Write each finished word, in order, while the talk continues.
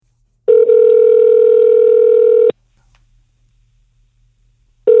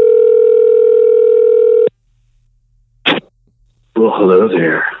hello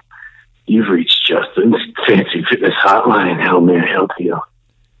there. You've reached Justin's Fancy Fitness Hotline. How may I help you?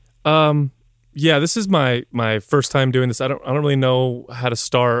 Yeah, this is my first time doing this. I don't really know how to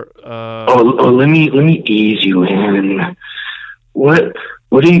start. Let me ease you in. What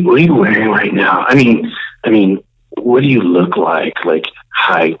are you wearing right now? I mean, what do you look like? Like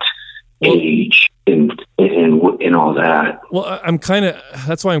height, age, and all that. Well, I'm kind of.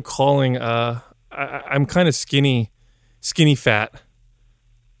 That's why I'm calling. I'm kind of skinny fat.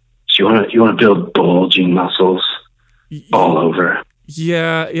 So you want to build bulging muscles all over.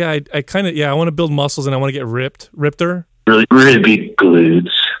 Yeah. I kind of. Yeah, I want to build muscles and I want to get ripper. Really big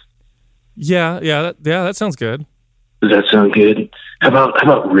glutes. Yeah. That sounds good. Does that sound good? How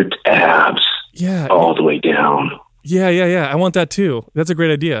about ripped abs? Yeah. All the way down. Yeah. I want that too. That's a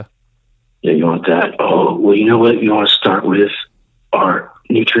great idea. Yeah, you want that? Oh, well, you know what? You want to start with our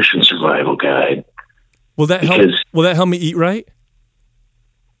nutrition survival guide. Will that help me eat right?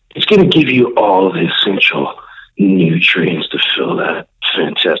 It's going to give you all the essential nutrients to fill that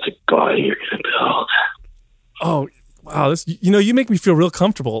fantastic body you're going to build. Oh, wow! This, you make me feel real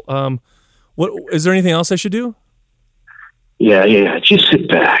comfortable. What is there anything else I should do? Yeah. Just sit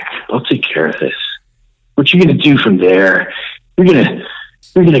back. I'll take care of this. What you're going to do from there? You're going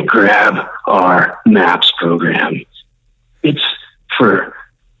to grab our MAPS program. It's for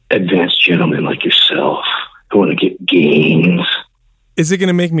advanced gentlemen like yourself who want to get gains. Is it going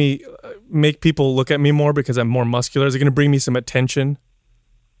to make people look at me more because I'm more muscular? Is it going to bring me some attention?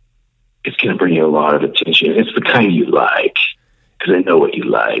 It's going to bring you a lot of attention. It's the kind you like, because I know what you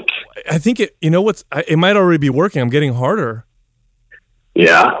like. I think it might already be working. I'm getting harder.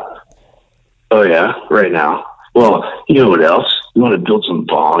 Yeah? Oh, yeah? Right now. Well, you know what else? You want to build some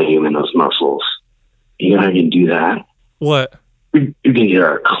volume in those muscles. You know how you can do that? What? You can get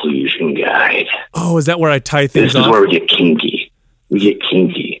our occlusion guide. Oh, is that where I tie things This off? is where we get kinky. We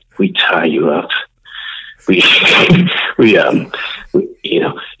tie you up.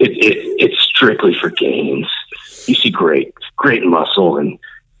 It's strictly for gains. You see great muscle and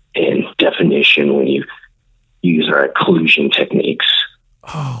definition when you use our occlusion techniques.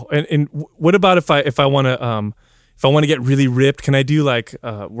 Oh, and what about if I want to get really ripped? Can I do like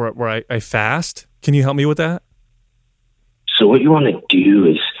where I fast? Can you help me with that? So what you want to do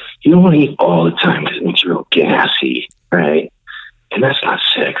is you don't want to eat all the time because it makes you real gassy, right? And that's not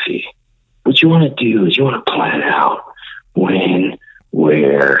sexy. What you want to do is you want to plan out when,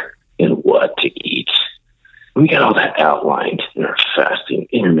 where, and what to eat. We got all that outlined in our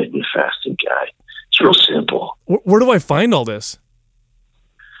intermittent fasting guide. It's real simple. Where do I find all this?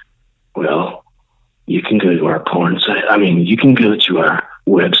 Well, you can go to our porn site. You can go to our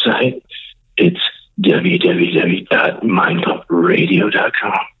website. It's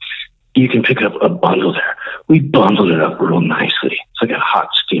www.mindpumpradio.com. You can pick up a bundle there. We bundled it up real nicely. It's like a hot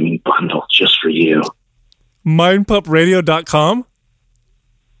steaming bundle just for you. Mindpumpradio.com?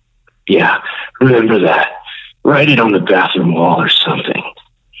 Yeah, remember that. Write it on the bathroom wall or something.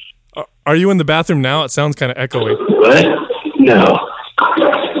 Are you in the bathroom now? It sounds kind of echoey. What? No,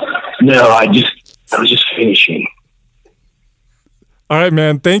 I was just finishing. All right,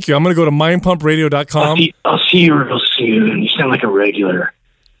 man. Thank you. I'm going to go to mindpumpradio.com. I'll see you real soon. You sound like a regular.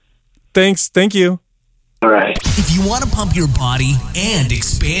 Thanks. Thank you. All right. If you want to pump your body and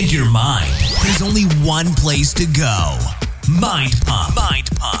expand your mind, there's only one place to go. Mind Pump. Mind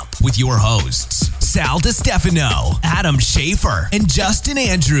Pump with your hosts, Sal DiStefano, Adam Schafer, and Justin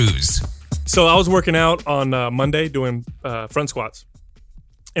Andrews. So I was working out on Monday doing front squats.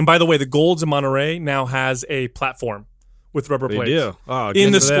 And by the way, the Golds in Monterey now has a platform with rubber plates. They do. Oh,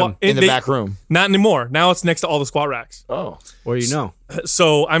 in the back room. Not anymore. Now it's next to all the squat racks. Oh. Well, you know.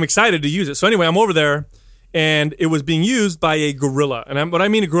 So I'm excited to use it. So anyway, I'm over there, and it was being used by a gorilla. And when I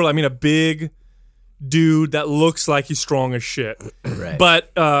mean a gorilla, I mean a big dude that looks like he's strong as shit. Right.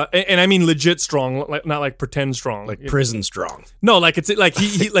 But and I mean legit strong, not like pretend strong. Like prison strong. No, like it's like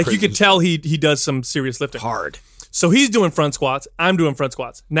he like you could tell he does some serious lifting. Hard. So he's doing front squats. I'm doing front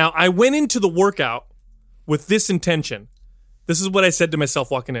squats. Now I went into the workout with this intention. This is what I said to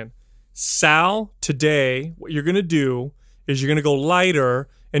myself walking in. Sal, today, what you're going to do is you're going to go lighter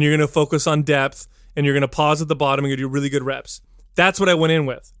and you're going to focus on depth and you're going to pause at the bottom and you're going to do really good reps. That's what I went in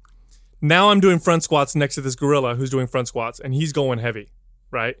with. Now I'm doing front squats next to this gorilla who's doing front squats and he's going heavy,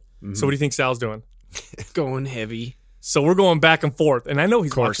 right? Mm-hmm. So what do you think Sal's doing? Going heavy. So we're going back and forth. And I know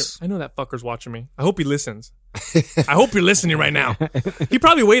he's Of course. watching. I know that fucker's watching me. I hope he listens. I hope you're listening right now. He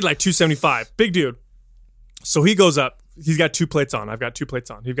probably weighed like 275. Big dude. So he goes up. He's got 2 plates on. I've got 2 plates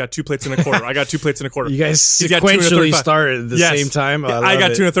on. He's got 2 plates and a quarter. I got 2 plates and a quarter. You guys He's got sequentially 235. started at the Yes. same time? I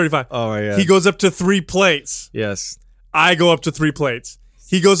got 235. Oh, my God. He goes up to 3 plates. Yes. I go up to 3 plates.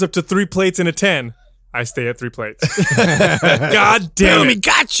 He goes up to 3 plates and a 10. I stay at 3 plates. God damn Boom, it. he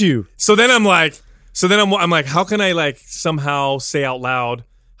got you. So then I'm like, how can I like somehow say out loud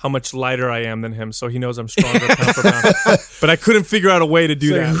how much lighter I am than him so he knows I'm stronger pound for pound. But I couldn't figure out a way to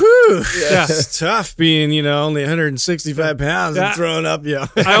do that. Yeah. It's tough being, only 165 pounds Yeah. and throwing up,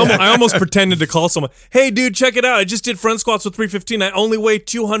 I almost pretended to call someone. Hey, dude, check it out. I just did front squats with 315. I only weigh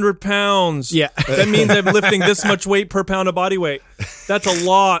 200 pounds. Yeah. That means I'm lifting this much weight per pound of body weight. That's a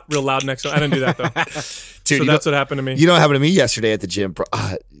lot. Real loud next to I didn't do that, though. Dude, So that's what happened to me. You know what happened to me yesterday at the gym, bro?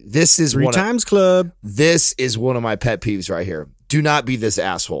 This is 3 times club. This is one of my pet peeves right here. Do not be this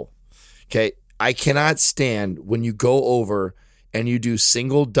asshole. Okay? I cannot stand when you go over and you do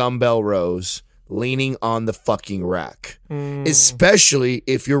single dumbbell rows leaning on the fucking rack. Especially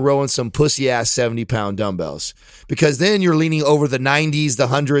if you're rowing some pussy ass 70-pound dumbbells. Because then you're leaning over the 90s, the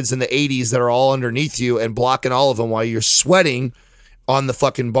 100s, and the 80s that are all underneath you and blocking all of them while you're sweating on the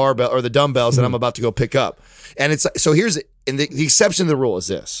fucking barbell or the dumbbells that I'm about to go pick up. And it's so here's and the exception to the rule is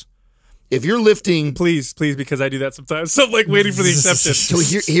this. If you're lifting Please, because I do that sometimes. So I'm like waiting for the exception. so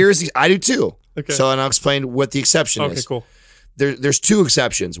here's the, I do too. Okay. So and I'll explain what the exception Okay, is. cool. There's 2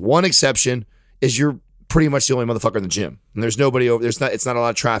 exceptions. One exception is you're pretty much the only motherfucker in the gym. And there's nobody over it's not a lot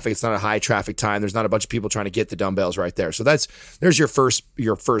of traffic, it's not a high traffic time. There's not a bunch of people trying to get the dumbbells right there. So there's your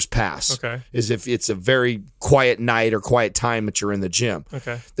first pass. Okay. Is if it's a very quiet night or quiet time that you're in the gym.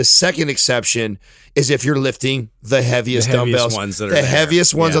 Okay. The second exception is if you're lifting the heaviest The heaviest dumbbells, ones that are the there.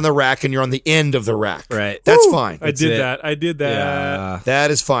 heaviest ones Yeah. on the rack, and you're on the end of the rack. Right. That's fine. I did it. that. I did that. Yeah.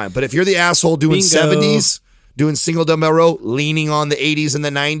 That is fine. But if you're the asshole doing Bingo. 70s, doing single dumbbell row, leaning on the 80s and the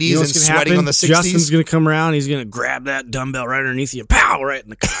 90s, You know and what's gonna sweating happen? on the 60s, Justin's going to come around. He's going to grab that dumbbell right underneath you. Pow! Right in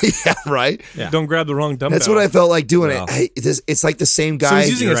the cock. yeah, right. Yeah. Don't grab the wrong dumbbell. That's what I felt like doing. Well. It's like the same So guy. he's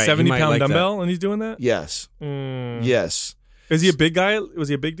using You're a right. He might 70-pound like that. dumbbell and he's doing that? yes, yes. Is he a big guy? Was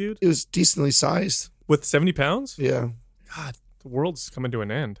he a big dude? It was decently sized. With 70 pounds? Yeah. God, the world's coming to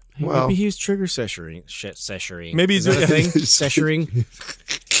an end. Well, Maybe he was trigger sessioning. Maybe Is he's that a doing- thing? Sessioning.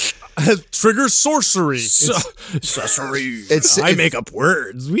 Trigger sorcery. Sessioning. I It's- make up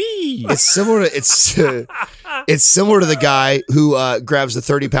words. Wee. it's similar to it's similar to the guy who grabs the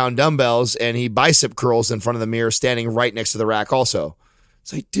 30-pound dumbbells and he bicep curls in front of the mirror, standing right next to the rack. Also,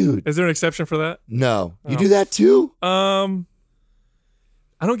 it's like, dude, Is there an exception for that? no, you do that too, I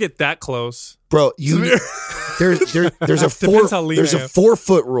don't get that close. bro. You there's a Depends how lean there's I a am.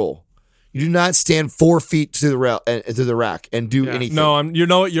 4-foot rule. You do not stand 4 feet to the rack and do Yeah. anything. No, you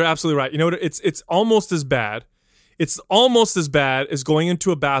know what? You're absolutely right. You know what? It's almost as bad. It's almost as bad as going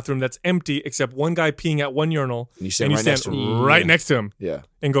into a bathroom that's empty except one guy peeing at one urinal And you stand right next to him. right next to him Yeah.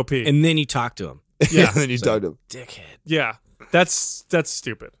 and go pee. And then you talk to him. Yeah. And then you dug him. Dickhead. yeah, that's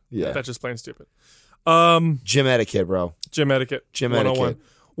stupid. Yeah. That's just plain stupid. Gym etiquette, bro. Gym etiquette. Gym 101. etiquette.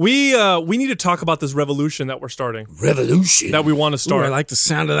 We need to talk about this revolution that we're starting. Revolution. That we want to Ooh, start. I like the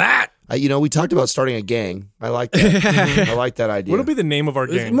sound of that. We talked about starting a gang. I like that. I like that idea. What'll be the name of our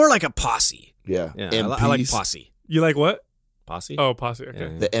It's gang? more like a posse. Yeah. Yeah, I like MPs. posse. You like what? Posse? Oh, posse. Okay.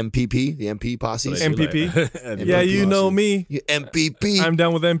 Yeah. The MPP, the MP posses. That's what I do MPP? like. Yeah, you know me. You MPP. I'm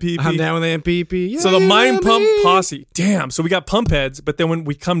down with MPP. I'm down with the MPP. So the Yeah, Mind Pump baby. Posse. Damn. So we got pump heads, but then when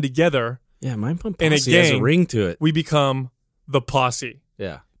we come together, Yeah, Mind Pump In a Posse has a gang, ring to it. we become the posse.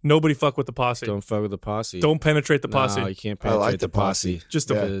 Yeah. Nobody fuck with the posse. Don't fuck with the posse. Don't penetrate the posse. No, you can't I like penetrate the the posse. Just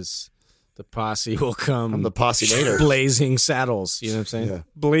the- because the posse will come. I'm the posse-nator. blazing saddles. You know what I'm saying? Yeah.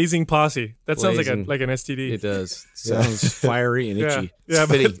 Blazing posse. That sounds Blazing. like an STD. It does. Sounds fiery and Yeah. itchy. Yeah. It's but-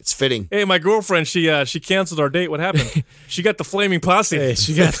 fitting. It's fitting. Hey, my girlfriend, she canceled our date. What happened? She got the flaming posse. Hey,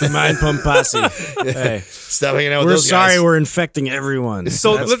 she got the Mind Pump Posse. Hey, Stop hanging out with we're those sorry guys. we're infecting everyone.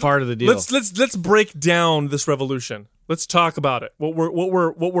 So that's let's- part of the deal. Let's break down this revolution. Let's talk about it. What we're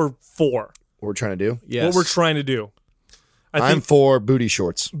for. What we're trying to do. yes. What we're trying to do. I I'm think for booty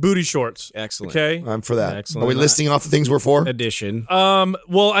shorts. booty shorts. Excellent. Okay. I'm for that. Excellent. Are we listing off the things we're for? Edition.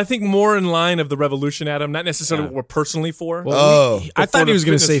 Well, I think more in line of the revolution, Adam. Not necessarily Yeah. what we're personally for. Oh, I thought he was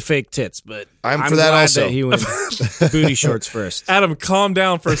going to fitness. say fake tits, but I'm for that glad also. That he went booty shorts first. Adam, calm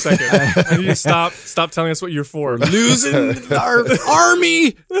down for a second. I need you to stop telling us what you're for. Losing our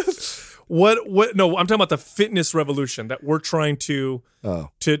army. What? No, I'm talking about the fitness revolution that we're trying to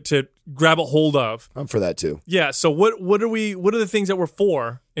to grab a hold of. I'm for that too. Yeah. So what are the things that we're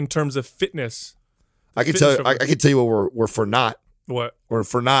for in terms of fitness? I can Fitness tell. I can tell you what we're for not. What? We're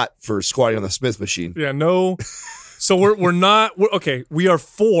for not for squatting on the Smith machine. Yeah. No. So we're not. Okay. We are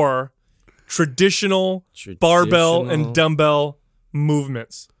for traditional barbell and Traditional. dumbbell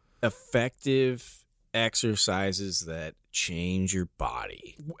movements. Effective exercises that change your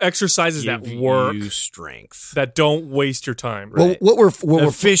body. Exercises that Give work, you strength. that don't waste your time. Well, what we're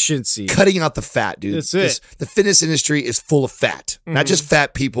Efficiency. cutting out the fat, dude. That's it. The fitness industry is full of fat. Not just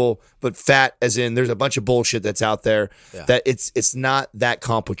fat people, but fat as in there's a bunch of bullshit that's out there that it's not that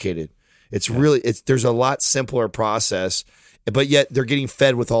complicated. It's really there's a lot simpler process, but yet they're getting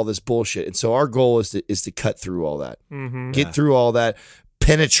fed with all this bullshit. And so our goal is to cut through all that. Get through all that,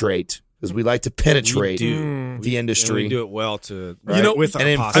 penetrate, because we like to penetrate the industry. And we do it well to You know, with our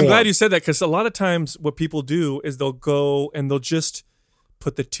and posture. I'm glad you said that, because a lot of times what people do is they'll go and they'll just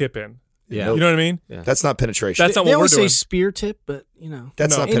put the tip in. Yeah. You know what I mean? That's not penetration. That's not They what we're always say doing. spear tip, but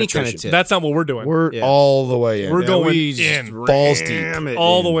That's not any kind penetration. of tip. That's not what we're doing. We're Yeah. all the way in. We're going we just in. Balls deep. ram it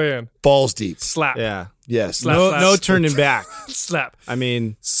all in. the way in. Balls deep. Slap. Yeah. Yes. Slap, No, slap. no turning back. Slap. I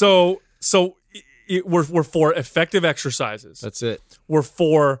mean, So we're for effective exercises. that's it. We're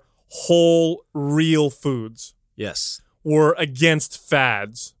for whole, real foods. Yes. We're against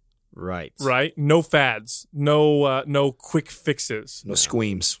fads, Right. right? No fads. No quick fixes. No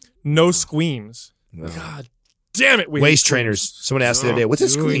squeams. No squeams. God damn it. We Waist hate trainers. Someone asked the other day, what's a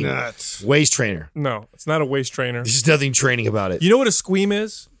Doing squeam? that. Waist trainer. No, it's not a waist trainer. There's nothing training about it. You know what a squeam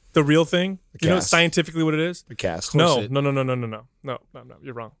is? The real thing? You know cast. scientifically what it is? A cast. No. it- No.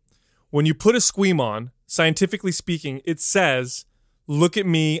 You're wrong. When you put a squeam on, scientifically speaking, it says, "Look at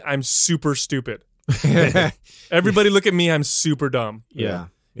me, I'm super stupid." Everybody, look at me, I'm super dumb. Yeah.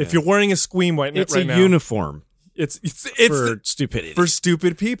 If you're wearing a squeam right It's right a now, uniform it's for stupidity. for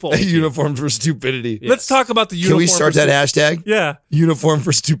stupid people. A uniform for stupidity. Let's talk about the uniform. Can we start for that stu- hashtag? Yeah. Uniform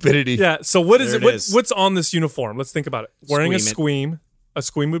for stupidity. Yeah. So what is There it? it is. What's on this uniform? Let's think about it. Wearing a Squeam it. squeam. A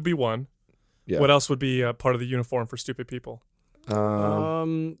squeam would be one. Yeah. What else would be part of the uniform for stupid people?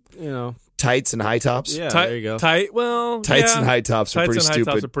 Tights and high tops. Yeah, Tight- there you go. Tight. Well, Tights yeah. and high tops are Tights pretty and high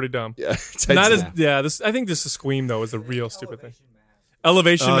stupid. tops are pretty dumb. Yeah. Tights Not and- as This I think this is squeam though is the real stupid thing.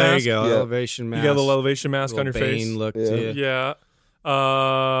 Elevation Oh, mask. there you go. Yeah. Elevation mask. You got a little elevation mask on your Little face. Bane look Yeah. to you.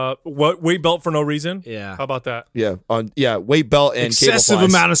 Yeah. What weight belt for no reason? Yeah. How about that? yeah. Weight belt and Excessive cable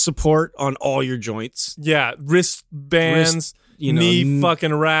flies. amount of support on all your joints. Yeah. Wristbands, knee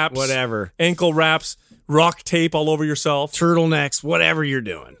fucking wraps, Whatever. ankle wraps, rock tape all over yourself, Turtlenecks, whatever you're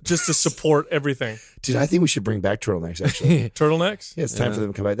doing. just to support everything. Dude, I think we should bring back turtlenex actually. Turtlenecks. Yeah, it's time for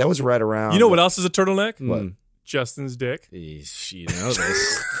them to come back. That was right around. You know what else is a turtleneck? What? Justin's dick. Yeesh, you know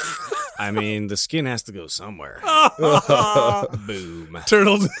this. I mean, the skin has to go somewhere. Boom.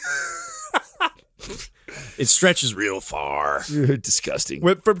 Turtle. It stretches real far. You're disgusting.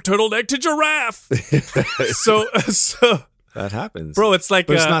 Went from turtleneck to giraffe. so, That happens. bro, it's like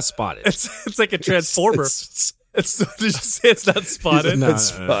but it's not spotted. It's like a transformer. It's did you say it's not spotted? No, It's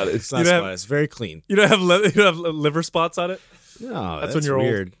spotted. It's not You don't spotted. have- It's very clean. You don't have liver spots on it. No, That's that's when you're old.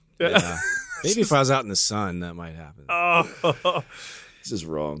 weird. Yeah. Yeah. Maybe if I was out in the sun, that might happen. Oh, This is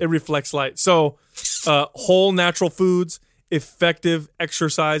wrong. it reflects light. So, whole natural foods, effective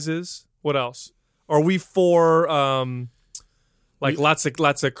exercises. What else? Are we for lots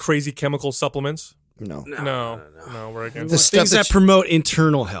of crazy chemical supplements? No. No, we're against The that. stuff Things that that promote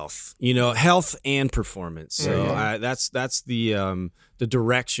internal health, health and performance. So Mm-hmm. that's the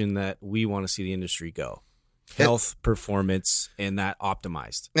direction that we want to see the industry go. Health, performance, and that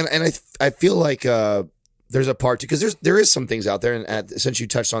optimized. and I feel like there's a part because there is some things out there, and since you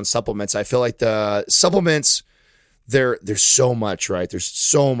touched on supplements, I feel like the supplements there's so much, right? There's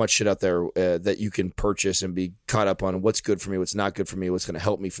so much shit out there that you can purchase and be caught up on what's good for me, what's not good for me, what's going to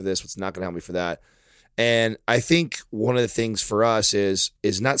help me for this, what's not going to help me for that. And I think one of the things for us is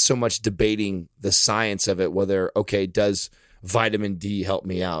not so much debating the science of it, whether, okay, does vitamin D help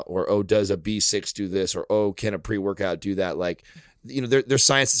me out? Or, does a B6 do this? Or, can a pre-workout do that? Like, there's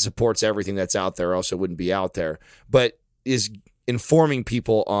science that supports everything that's out there, or else it wouldn't be out there. But is informing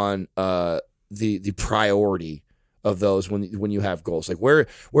people on the priority of those when you have goals. Like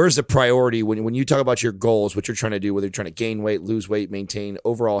where's the priority when you talk about your goals, what you're trying to do, whether you're trying to gain weight, lose weight, maintain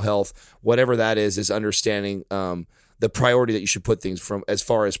overall health, whatever that is understanding the priority that you should put things from as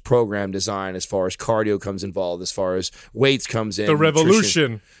far as program design, as far as cardio comes involved, as far as weights comes in. The nutrition.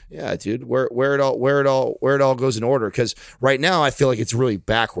 revolution. Yeah, dude, where it all goes in order. Because right now I feel like it's really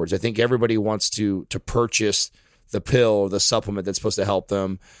backwards. I think everybody wants to purchase the pill or the supplement that's supposed to help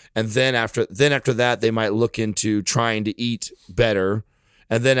them, and then after that they might look into trying to eat better,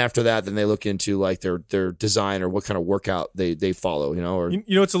 and then after that then they look into like their design or what kind of workout they follow, or You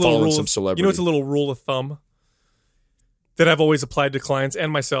know, it's a little following rule. some celebrity. You know, it's a little rule of thumb that I've always applied to clients and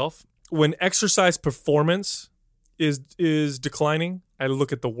myself. When exercise performance is declining, I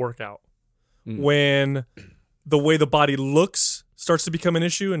look at the workout. When the way the body looks starts to become an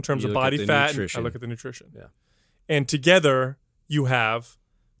issue in terms You of look at body the fat, nutrition. I look at the nutrition. Yeah. and together you have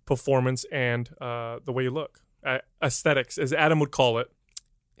performance and the way you look, aesthetics, as Adam would call it.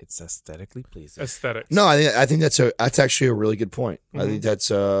 It's aesthetically pleasing. Aesthetics. No, I think that's actually a really good point. I think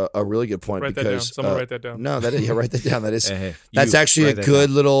that's a really good point. Write that because down. Someone write that down. No, write that down. That is Hey, that's you actually a write that good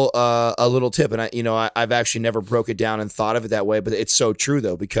down. little tip. And I've actually never broke it down and thought of it that way, but it's so true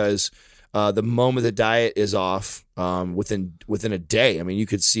though, because the moment the diet is off, within a day, I mean, you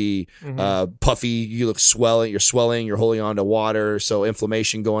could see puffy. You look swelling. You're swelling. You're holding on to water. So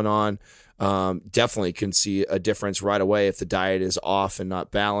inflammation going on. Definitely can see a difference right away if the diet is off and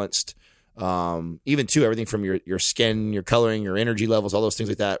not balanced. Even too, everything from your skin, your coloring, your energy levels, all those things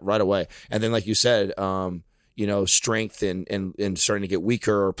like that right away. And then, like you said, strength and starting to get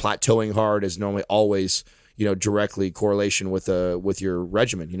weaker or plateauing hard is normally always, directly correlation with your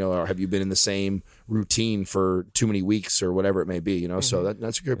regimen, or have you been in the same routine for too many weeks or whatever it may be, so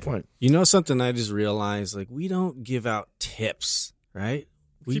that's a good point. Something I just realized, like, we don't give out tips, right?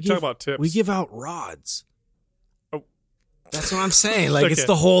 We keep talking about tips. We give out rods. Oh. That's what I'm saying. Like, Okay. it's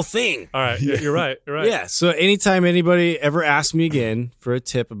the whole thing. All right. You're right. You're right. Yeah. So anytime anybody ever asks me again for a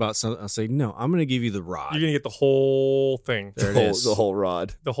tip about something, I'll say, no, I'm going to give you the rod. You're going to get the whole thing. There it is. The whole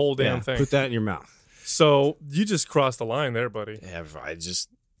rod. The whole damn Yeah, thing. Put that in your mouth. So you just crossed the line there, buddy. Yeah,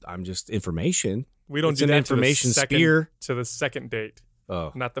 I'm just information. We don't It's do an that information to the second date,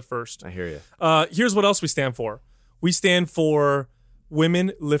 Oh, not the first. I hear you. Here's what else we stand for. We stand for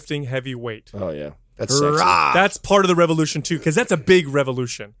women lifting heavy weight. Oh yeah, that's sexy. Hurrah! That's part of the revolution too, because that's a big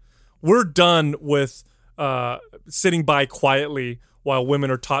revolution. We're done with sitting by quietly while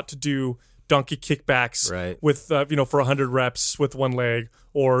women are taught to do donkey kickbacks Right. with for 100 reps with one leg,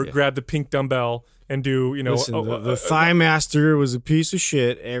 or grab the pink dumbbell and do Listen, the Thigh Master was a piece of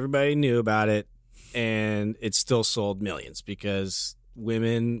shit. Everybody knew about it, and it still sold millions because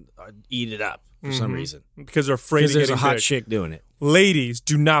women eat it up for some reason. because they're afraid Because of there's getting a hot big. chick doing it. Ladies,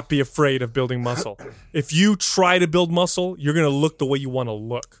 do not be afraid of building muscle. If you try to build muscle, you're going to look the way you want to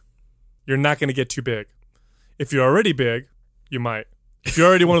look. You're not going to get too big. If you're already big, you might. If you're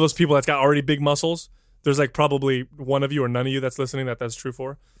already one of those people that's got already big muscles, there's like probably one of you or none of you that's listening that's true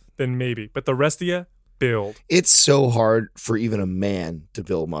for, then maybe. But the rest of you, build. It's so hard for even a man to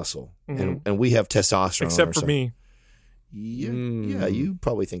build muscle, and we have testosterone. Except for me. Yeah, you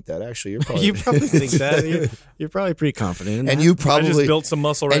probably think that. Actually, you're probably You probably think that. You're probably pretty confident in that. and you I just probably built some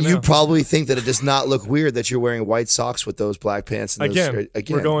muscle right and now. you probably think that it does not look weird that you're wearing white socks with those black pants. And Again,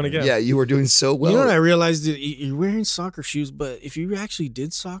 we're going again. Yeah, you were doing so well. You know what I realized? That you're wearing soccer shoes, but if you actually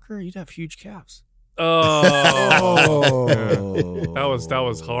did soccer, you'd have huge calves. Oh. That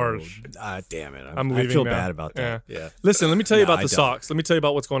was harsh. Damn it. I'm I leaving feel now. bad about that. Yeah. Listen, let me tell you No, about I the don't. socks. Let me tell you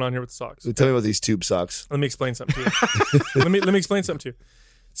about what's going on here with the socks. So tell me about these tube socks. Let me explain something to you. let me explain something to you.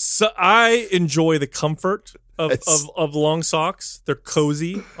 So I enjoy the comfort of long socks. They're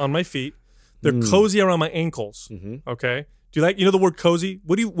cozy on my feet. They're cozy around my ankles. Okay. Do you like the word cozy?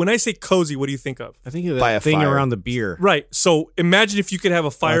 When I say cozy, what do you think of? I think of By a that thing fire. around the beer. Right. So imagine if you could have a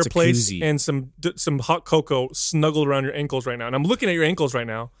that's a fireplace koozie. and some hot cocoa snuggled around your ankles right now. And I'm looking at your ankles right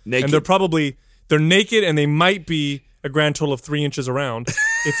now, Naked. and they're naked, and they might be a grand total of 3 inches around.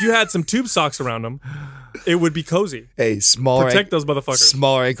 If you had some tube socks around them, it would be cozy. Hey, smaller Protect those motherfuckers.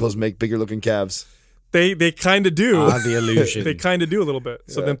 Smaller ankles make bigger looking calves. They kind of do. The illusion. They kind of do a little bit.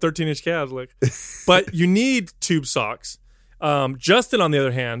 So then 13-inch calves look. But you need tube socks. Justin, on the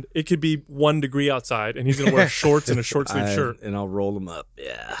other hand, it could be 1 degree outside, and he's going to wear shorts and a short sleeve shirt. And I'll roll them up.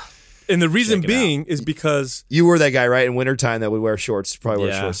 Yeah. And the reason Check it being is because You were that guy, right? In wintertime that would wear shorts. Probably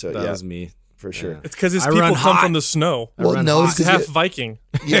wear Yeah, shorts. So, that yeah, was me. for sure. it's because his I people run come hot. from the snow. Well, run no, He's it's half because Viking.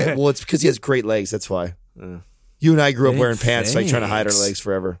 yeah, well, it's because he has great legs. That's why. You and I grew up wearing pants, like trying to hide our Thanks. legs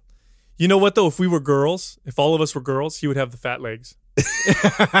forever. You know what, though? If we were girls, if all of us were girls, he would have the fat legs.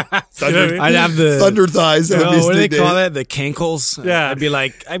 Thunder, I'd have the thunder thighs. That would be his what do they nickname. call that? The cankles. Yeah. I'd be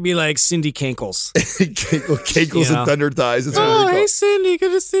like Cindy Cankles. Cankles You know? and thunder thighs. That's what Oh, they hey call. Cindy,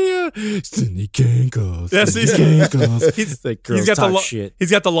 good to see you. Cindy Cankles. Yes, he's- Cankles. He's- Like girls He's got talk the shit.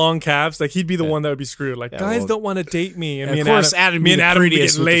 he's got the long calves. Like he'd be the one that would be screwed. Like guys well- don't want to date me, and And me of and course, Adam, Adam me and Adam would be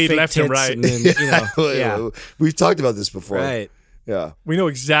prettiest getting with the laid fake left and tits right. and then, yeah. We've talked about this before. Right. Yeah. We know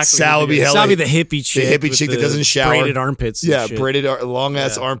exactly. Sal who would be he is. hell- Sal be the hippie chick. hippie with chick that the doesn't shower. braided armpits. And Yeah, shit. braided, long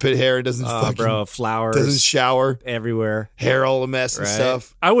ass armpit hair. And doesn't Oh, fucking, bro, flowers doesn't shower. everywhere. Hair all a mess and Right.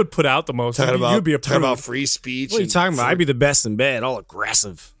 stuff. I would put out the most. Talking about, You'd be a talking about prude. free speech. What are you and talking about? free- I'd be the best in bed, all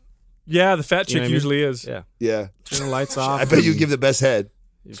aggressive. Yeah, the fat You know chick what I mean? usually is. Yeah. Yeah. Turn the lights off. I bet you give the best head.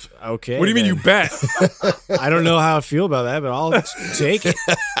 Okay. What do you mean then. you bet? I don't know how I feel about that, but I'll take it.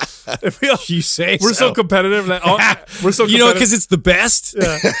 If we all- You say we're so competitive that we're so You know, competitive. because it's the best.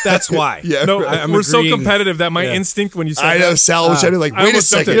 That's why. Yeah. no, I'm we're so agreeing. competitive that my Yeah. instinct when you said I know that, Sal was trying to like, I wait a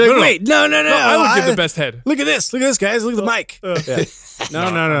almost jumped second. in. You're No, like, no. wait, no. I would give the best head. Look at this, guys. Look at this mic. Yeah.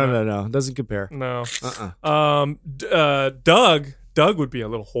 No. Doesn't compare. No. Doug would be a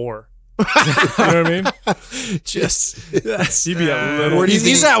little whore. You know what I mean? Just He'd be a little. Where do you think-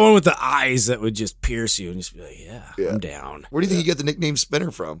 he's that one with the eyes that would just pierce you and just be like, yeah. I'm down. Where do you think you get the nickname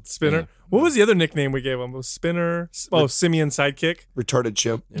Spinner from? Spinner. What was the other nickname we gave him? It was Spinner. Oh, Simeon Sidekick. Retarded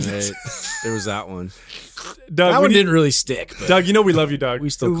chimp. Right. There was that one. Doug, That we one need- didn't really stick. But Doug, you know we love you, Doug.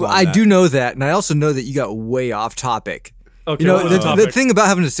 we still call I that. do know that, and I also know that you got way off topic. Okay, You know, what was the the topic? thing about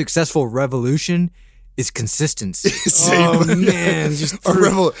having a successful revolution is consistency. Oh man, just Our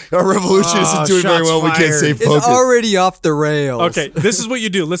revolution isn't doing very shots well. We can't fired. stay It's focused. already off the rails. Okay, this is what you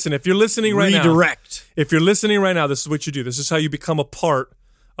do. Listen, if you're listening right now, redirect. if you're listening right now, this is what you do. This is how you become a part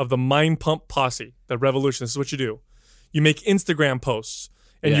of the Mind Pump Posse, the revolution. This is what you do. You make Instagram posts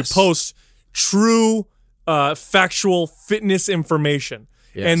and Yes. you post true, factual fitness information.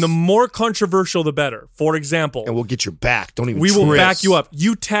 Yes. And the more controversial, the better. For example, And we'll get your back. Don't even we will trip. back you up.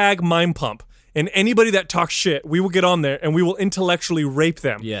 You tag Mind Pump, and anybody that talks shit, we will get on there and we will intellectually rape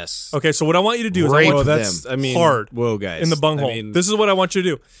them. Yes. Okay, so what I want you to do is I Rape want Oh, them. that's. I mean, hard Whoa, guys. in the bunghole. I mean, This is what I want you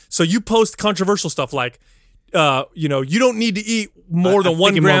to do. So you post controversial stuff like, you don't need to eat more I than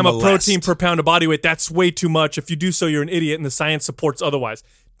 1 think gram more of protein molest. per pound of body weight. That's way too much. If you do so, you're an idiot, and the science supports otherwise.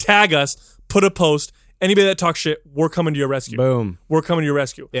 Tag us, put a post. Anybody that talks shit, we're coming to your rescue. Boom. We're coming to your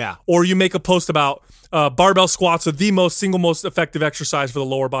rescue. Yeah. Or you make a post about barbell squats are the single most effective exercise for the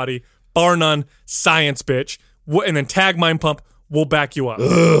lower body, bar none. Science, bitch. And then tag Mind Pump. We'll back you up.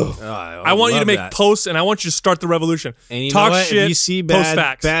 I want you to make posts, and I want you to start the revolution. And you Talk know what? shit. If you see post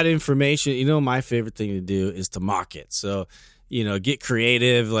facts. bad information, my favorite thing to do is to mock it. So, get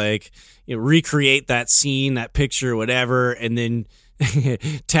creative, like recreate that scene, that picture, whatever, and then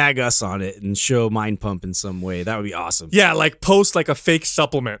tag us on it and show Mind Pump in some way. That would be awesome. Yeah, like post like a fake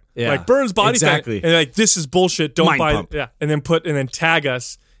supplement, Yeah, like Burns Body exactly. Fat, and like this is bullshit. Don't Mind buy Pump. it. Yeah, and then tag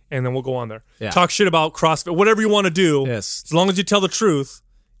us, and then we'll go on there. Yeah. Talk shit about CrossFit, whatever you want to do. Yes. as long as you tell the truth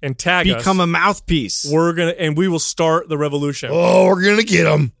and tag Become us. a mouthpiece. And we will start the revolution. Oh, we're going to get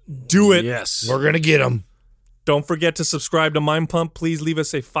them. Do it. Yes. We're going to get them. Don't forget to subscribe to Mind Pump. Please leave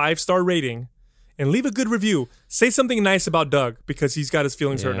us a 5-star rating and leave a good review. Say something nice about Doug because he's got his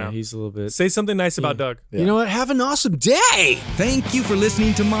feelings hurt now. He's a little bit. Say something nice about Doug. You know what? Have an awesome day. Thank you for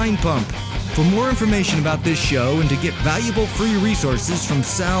listening to Mind Pump. For more information about this show and to get valuable free resources from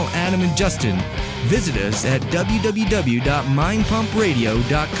Sal, Adam, and Justin, visit us at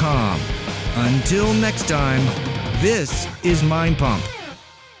www.mindpumpradio.com. Until next time, this is Mind Pump.